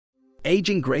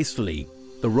Aging gracefully,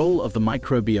 the role of the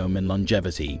microbiome in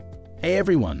longevity. Hey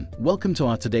everyone, welcome to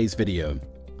our today's video.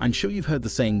 I'm sure you've heard the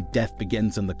saying, death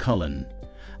begins in the colon.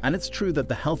 And it's true that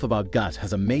the health of our gut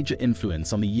has a major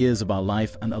influence on the years of our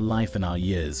life and a life in our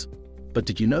years. But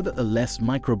did you know that the less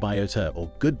microbiota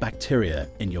or good bacteria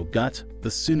in your gut, the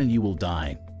sooner you will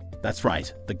die? That's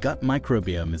right, the gut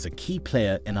microbiome is a key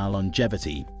player in our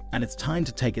longevity, and it's time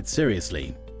to take it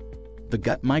seriously. The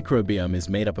gut microbiome is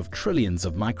made up of trillions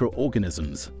of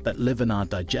microorganisms that live in our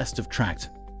digestive tract.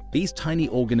 These tiny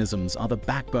organisms are the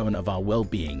backbone of our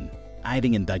well-being,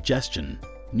 aiding in digestion,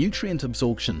 nutrient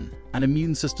absorption, and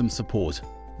immune system support.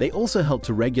 They also help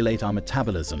to regulate our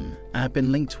metabolism and have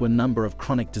been linked to a number of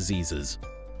chronic diseases.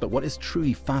 But what is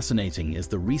truly fascinating is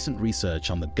the recent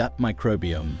research on the gut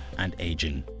microbiome and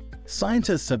aging.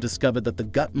 Scientists have discovered that the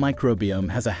gut microbiome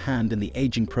has a hand in the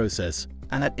aging process,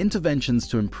 and that interventions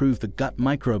to improve the gut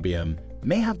microbiome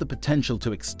may have the potential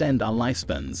to extend our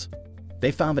lifespans.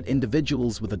 They found that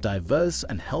individuals with a diverse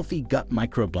and healthy gut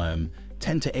microbiome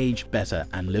tend to age better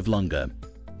and live longer.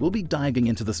 We'll be diving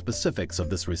into the specifics of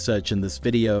this research in this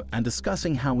video and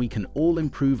discussing how we can all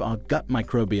improve our gut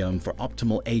microbiome for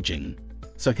optimal aging.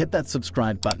 So hit that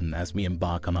subscribe button as we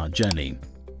embark on our journey.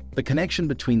 The connection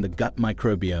between the gut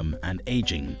microbiome and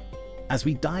aging. As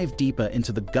we dive deeper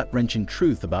into the gut-wrenching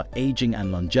truth about aging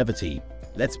and longevity,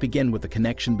 let's begin with the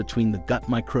connection between the gut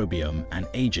microbiome and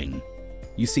aging.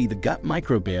 You see, the gut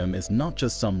microbiome is not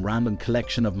just some random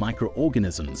collection of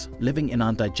microorganisms living in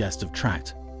our digestive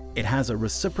tract. It has a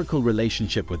reciprocal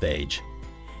relationship with age.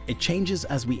 It changes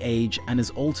as we age and is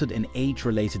altered in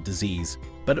age-related disease,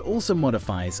 but it also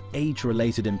modifies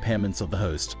age-related impairments of the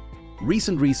host.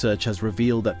 Recent research has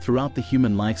revealed that throughout the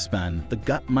human lifespan, the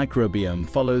gut microbiome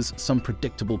follows some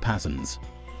predictable patterns.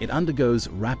 It undergoes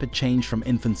rapid change from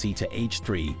infancy to age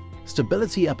 3,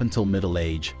 stability up until middle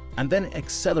age, and then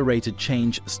accelerated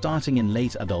change starting in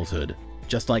late adulthood.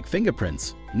 Just like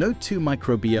fingerprints, no two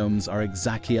microbiomes are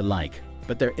exactly alike,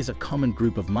 but there is a common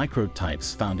group of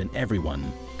microtypes found in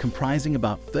everyone, comprising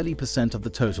about 30% of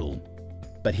the total.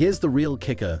 But here's the real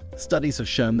kicker. Studies have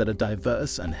shown that a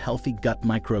diverse and healthy gut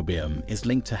microbiome is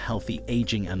linked to healthy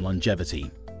aging and longevity.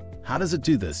 How does it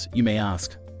do this, you may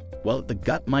ask? Well, the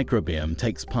gut microbiome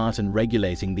takes part in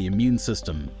regulating the immune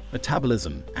system,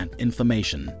 metabolism, and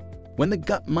inflammation. When the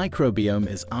gut microbiome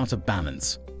is out of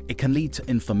balance, it can lead to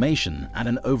inflammation and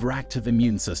an overactive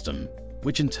immune system,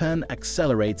 which in turn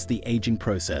accelerates the aging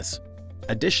process.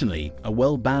 Additionally, a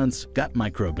well-balanced gut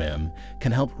microbiome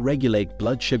can help regulate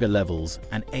blood sugar levels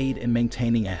and aid in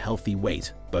maintaining a healthy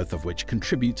weight, both of which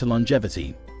contribute to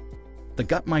longevity. The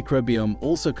gut microbiome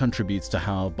also contributes to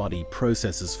how our body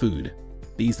processes food.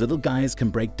 These little guys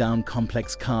can break down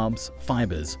complex carbs,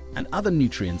 fibers, and other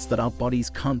nutrients that our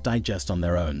bodies can't digest on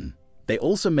their own. They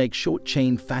also make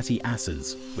short-chain fatty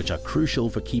acids, which are crucial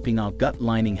for keeping our gut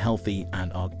lining healthy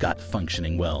and our gut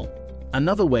functioning well.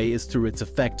 Another way is through its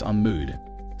effect on mood.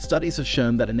 Studies have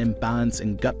shown that an imbalance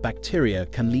in gut bacteria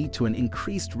can lead to an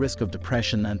increased risk of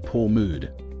depression and poor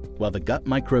mood, while the gut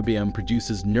microbiome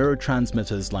produces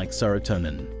neurotransmitters like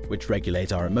serotonin, which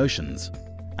regulate our emotions.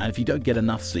 And if you don't get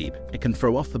enough sleep, it can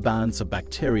throw off the balance of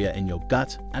bacteria in your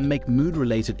gut and make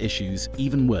mood-related issues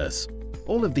even worse.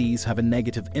 All of these have a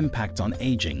negative impact on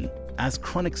aging, as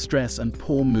chronic stress and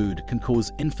poor mood can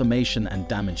cause inflammation and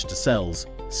damage to cells,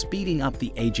 speeding up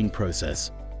the aging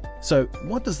process. So,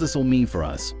 what does this all mean for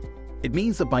us? It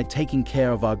means that by taking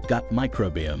care of our gut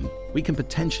microbiome, we can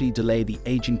potentially delay the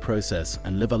aging process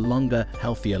and live a longer,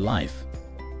 healthier life.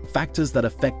 Factors that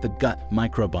affect the gut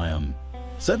microbiome.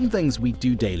 Certain things we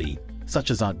do daily, such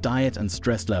as our diet and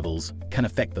stress levels, can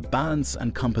affect the balance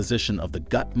and composition of the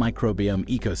gut microbiome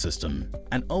ecosystem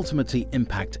and ultimately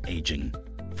impact aging.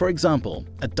 For example,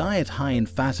 a diet high in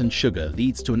fat and sugar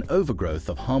leads to an overgrowth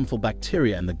of harmful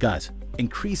bacteria in the gut,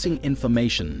 increasing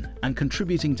inflammation and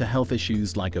contributing to health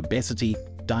issues like obesity,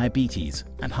 diabetes,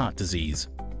 and heart disease.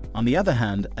 On the other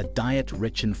hand, a diet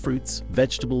rich in fruits,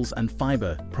 vegetables, and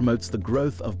fiber promotes the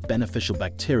growth of beneficial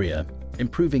bacteria,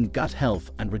 improving gut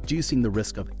health and reducing the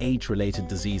risk of age-related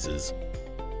diseases.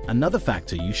 Another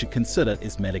factor you should consider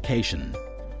is medication.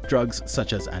 Drugs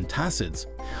such as antacids,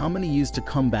 commonly used to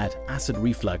combat acid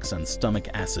reflux and stomach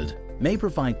acid, may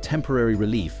provide temporary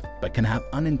relief but can have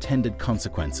unintended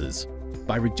consequences.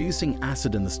 By reducing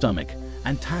acid in the stomach,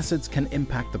 antacids can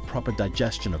impact the proper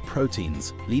digestion of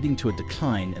proteins, leading to a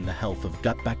decline in the health of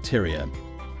gut bacteria.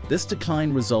 This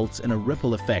decline results in a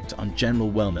ripple effect on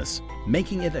general wellness,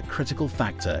 making it a critical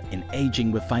factor in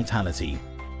aging with vitality.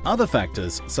 Other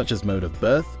factors such as mode of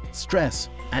birth, stress,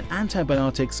 and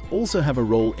antibiotics also have a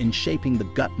role in shaping the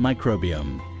gut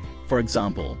microbiome. For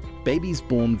example, babies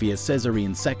born via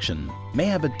cesarean section may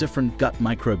have a different gut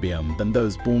microbiome than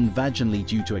those born vaginally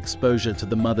due to exposure to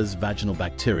the mother's vaginal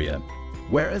bacteria,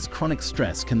 whereas chronic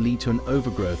stress can lead to an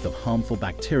overgrowth of harmful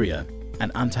bacteria,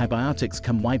 and antibiotics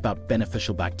can wipe out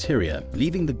beneficial bacteria,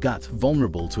 leaving the gut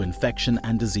vulnerable to infection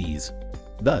and disease.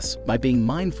 Thus, by being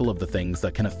mindful of the things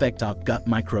that can affect our gut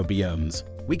microbiomes,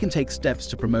 we can take steps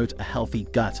to promote a healthy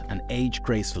gut and age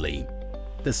gracefully.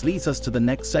 This leads us to the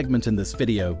next segment in this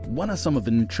video. What are some of the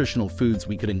nutritional foods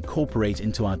we could incorporate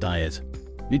into our diet?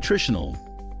 Nutritional.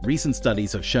 Recent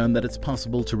studies have shown that it's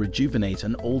possible to rejuvenate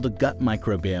an older gut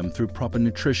microbiome through proper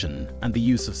nutrition and the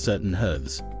use of certain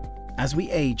herbs. As we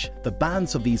age, the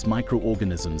balance of these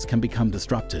microorganisms can become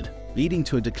disrupted, leading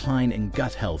to a decline in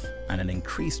gut health and an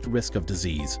increased risk of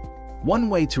disease. One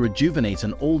way to rejuvenate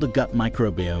an older gut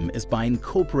microbiome is by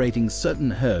incorporating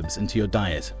certain herbs into your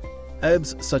diet.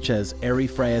 Herbs such as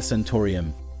Aerifraia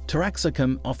centaureum,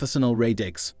 Taraxacum officinal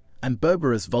radix, and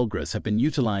Berberis vulgaris have been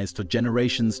utilized for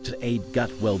generations to aid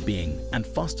gut well-being and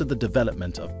foster the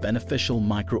development of beneficial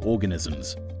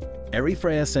microorganisms.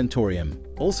 Aerifraia centaureum,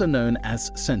 also known as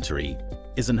centaury,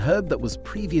 is an herb that was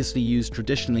previously used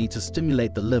traditionally to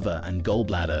stimulate the liver and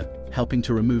gallbladder, helping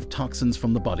to remove toxins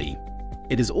from the body.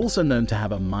 It is also known to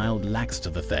have a mild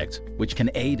laxative effect, which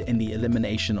can aid in the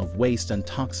elimination of waste and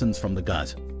toxins from the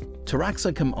gut.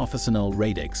 Taraxacum officinal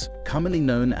radix, commonly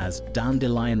known as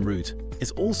dandelion root,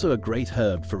 is also a great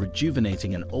herb for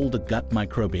rejuvenating an older gut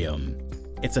microbiome.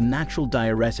 It's a natural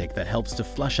diuretic that helps to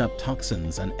flush out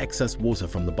toxins and excess water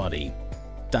from the body.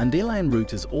 Dandelion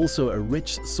root is also a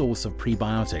rich source of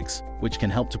prebiotics, which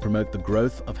can help to promote the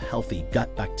growth of healthy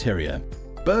gut bacteria.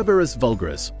 Berberis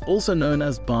vulgaris, also known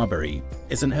as barberry,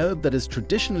 is an herb that is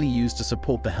traditionally used to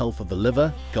support the health of the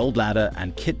liver, gallbladder,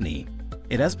 and kidney.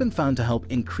 It has been found to help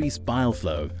increase bile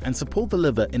flow and support the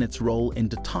liver in its role in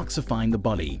detoxifying the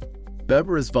body.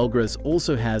 Berberis vulgaris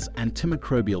also has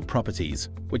antimicrobial properties,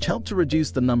 which help to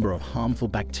reduce the number of harmful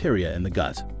bacteria in the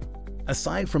gut.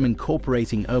 Aside from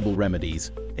incorporating herbal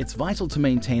remedies, it's vital to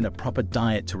maintain a proper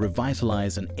diet to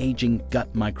revitalize an aging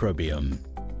gut microbiome.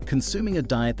 Consuming a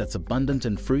diet that's abundant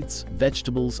in fruits,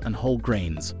 vegetables, and whole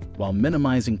grains, while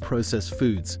minimizing processed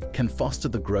foods, can foster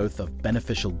the growth of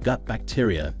beneficial gut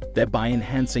bacteria, thereby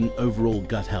enhancing overall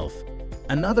gut health.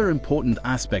 Another important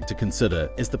aspect to consider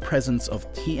is the presence of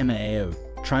TMAO,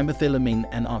 trimethylamine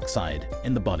N-oxide,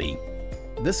 in the body.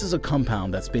 This is a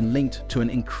compound that's been linked to an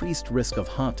increased risk of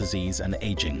heart disease and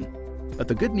aging. But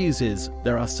the good news is,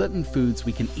 there are certain foods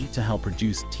we can eat to help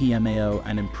reduce TMAO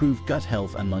and improve gut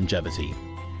health and longevity.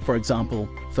 For example,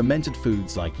 fermented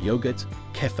foods like yogurt,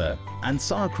 kefir, and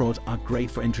sauerkraut are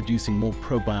great for introducing more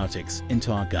probiotics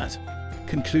into our gut.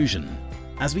 Conclusion.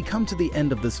 As we come to the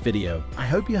end of this video, I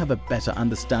hope you have a better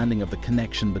understanding of the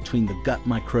connection between the gut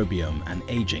microbiome and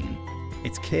aging.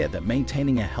 It's clear that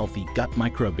maintaining a healthy gut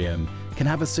microbiome can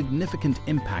have a significant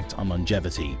impact on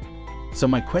longevity. So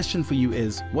my question for you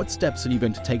is, what steps are you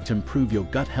going to take to improve your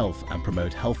gut health and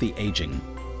promote healthy aging?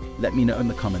 Let me know in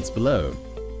the comments below.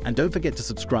 And don't forget to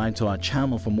subscribe to our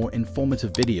channel for more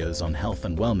informative videos on health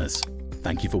and wellness.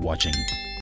 Thank you for watching.